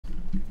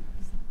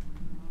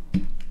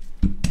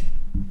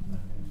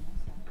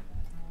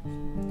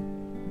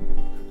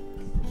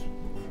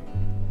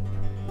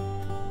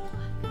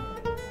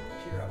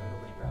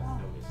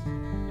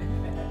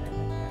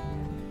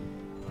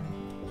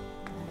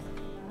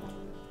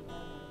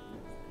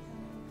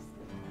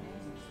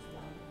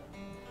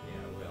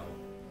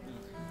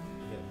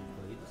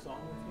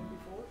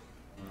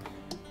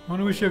want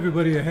to wish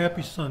everybody a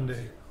happy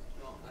Sunday.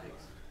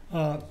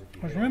 I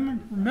was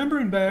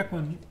remembering back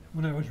when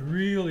I was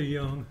really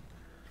young,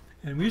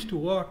 and we used to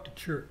walk to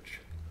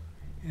church,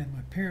 and my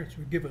parents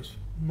would give us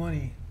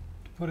money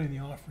to put in the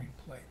offering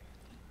plate.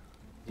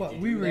 But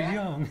we were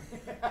young.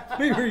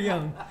 We were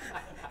young.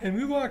 And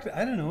we walked,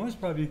 I don't know, it was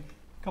probably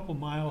a couple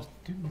miles,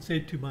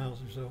 say 2 miles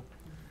or so.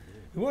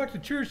 We walked to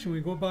church and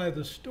we go by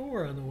the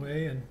store on the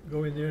way and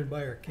go in there and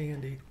buy our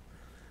candy.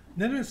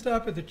 And then I'd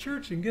stop at the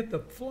church and get the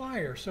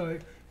flyer, so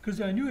because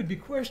I knew it'd be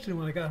questioned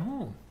when I got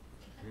home.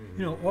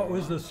 You know, what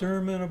was the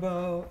sermon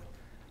about?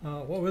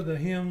 What were the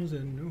hymns,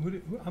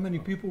 and how many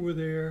people were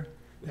there?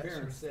 The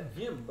parents said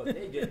hymn, but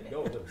they didn't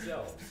go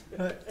themselves.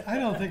 I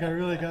don't think I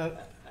really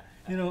got,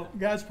 you know,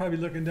 God's probably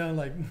looking down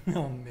like,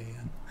 oh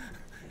man,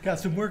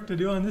 got some work to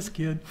do on this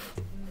kid.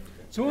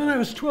 So when I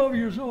was 12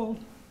 years old,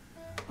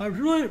 I was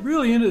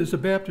really into this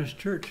Baptist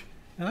church,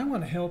 and I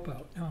want to help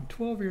out. Now I'm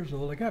 12 years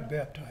old, I got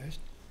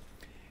baptized,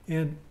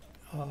 and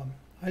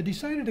I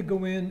decided to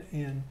go in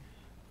and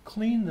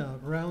clean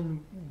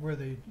around where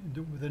the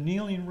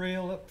kneeling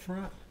rail up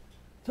front.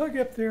 So I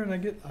get up there and I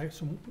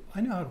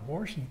know how to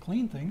wash and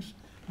clean things.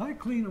 I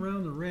clean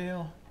around the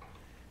rail,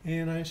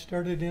 and I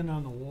started in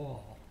on the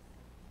wall.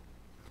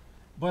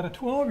 But a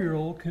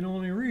 12-year-old can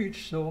only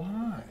reach so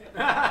high.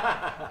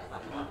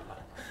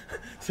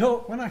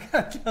 So when I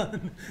got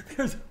done,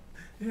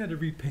 they had to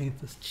repaint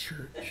this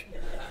church.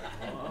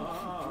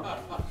 Oh,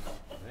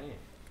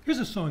 Here's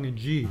a song in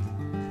G.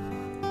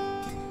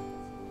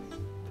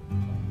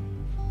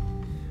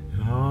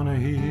 On a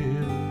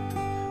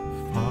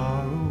hill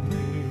far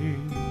away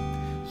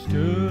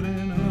stood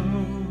an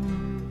old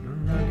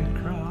rugged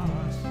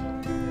cross,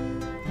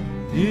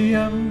 the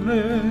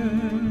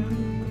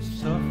emblem of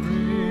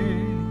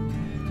suffering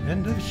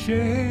and of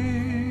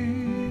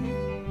shame.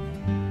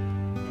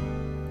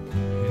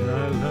 And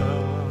I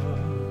love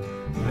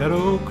that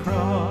old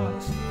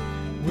cross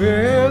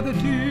where the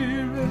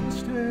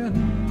dearest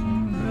ended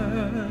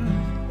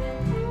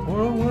for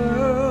a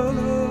world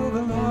of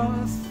the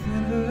lost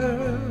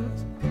sinners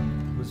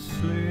was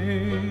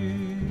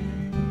slain.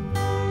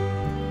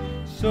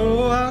 So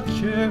I'll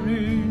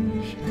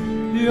cherish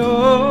the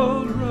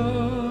old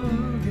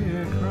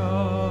rugged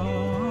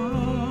cross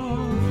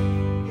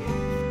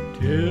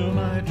till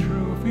my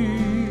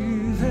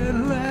trophies at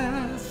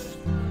last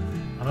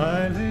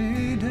I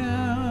lay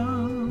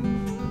down.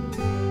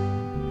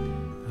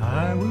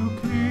 I will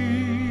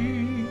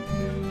cling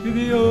to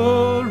the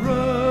old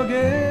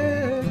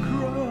rugged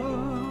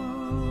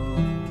cross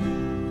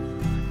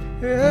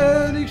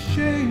and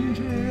exchange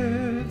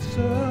it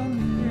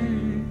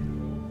someday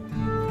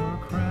for a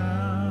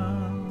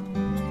crown.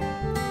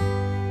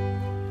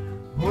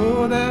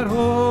 Oh, that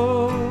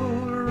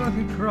old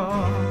rugged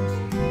cross,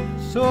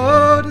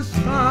 so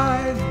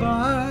despised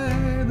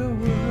by the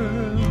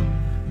world,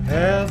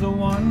 has a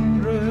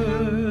wondrous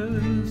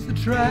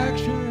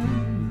attraction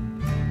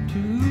to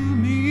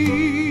me.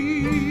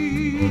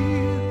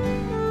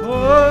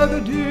 For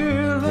the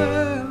dear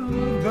Lamb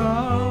of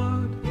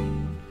God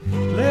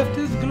left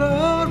his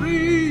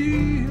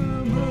glory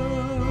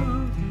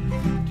above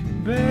to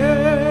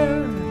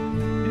bear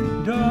his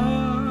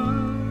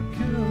dark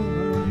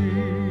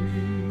Calvary.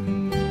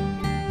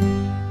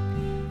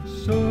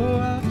 So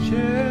I'll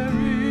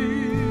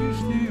cherish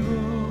the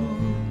old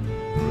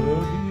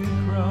rugged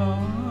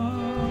cross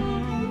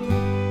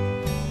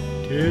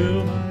till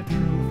my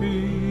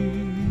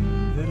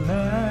trophies at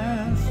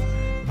last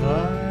I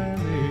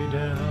lay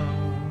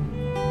down.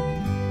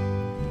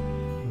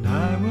 And I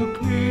will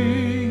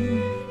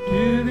cling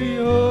to the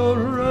old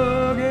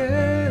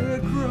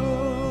rugged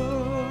cross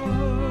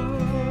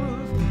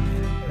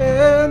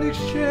and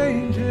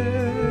exchange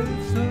it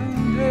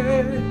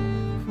someday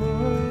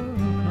for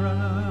a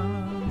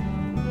crown.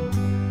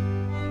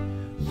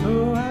 So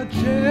I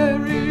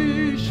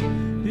cherish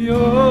the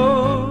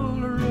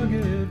old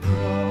rugged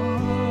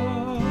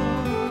cross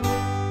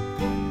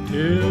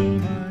till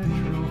my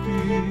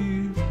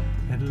trophies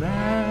at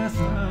last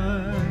I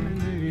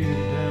lay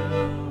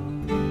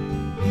down.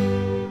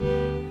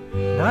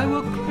 And I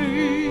will